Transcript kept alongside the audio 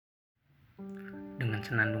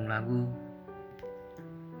dengan senandung lagu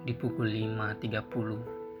dipukul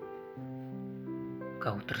 5.30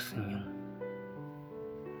 kau tersenyum.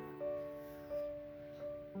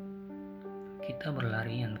 Kita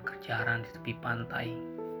berlarian berkejaran di tepi pantai,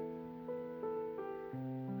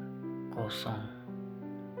 kosong,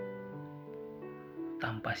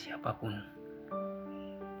 tanpa siapapun.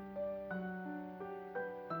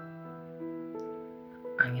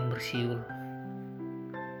 Angin bersiul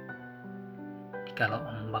dikala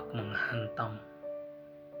ombak menghantam,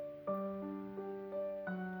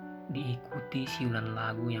 diikuti siulan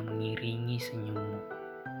lagu yang mengiringi senyummu,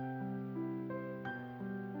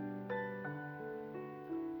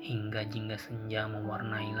 hingga jingga senja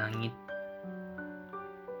mewarnai langit,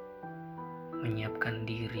 menyiapkan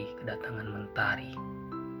diri kedatangan mentari.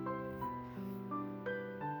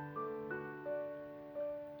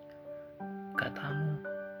 Katamu,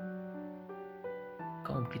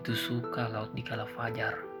 kau begitu suka laut di kala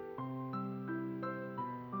fajar,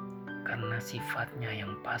 karena sifatnya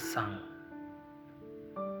yang pasang,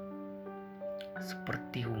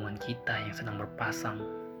 seperti hubungan kita yang sedang berpasang.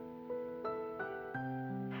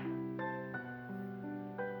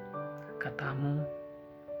 Katamu,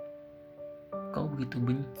 kau begitu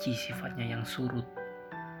benci sifatnya yang surut,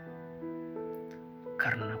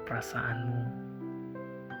 karena perasaanmu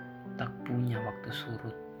tak punya waktu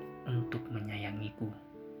surut untuk menyayangiku.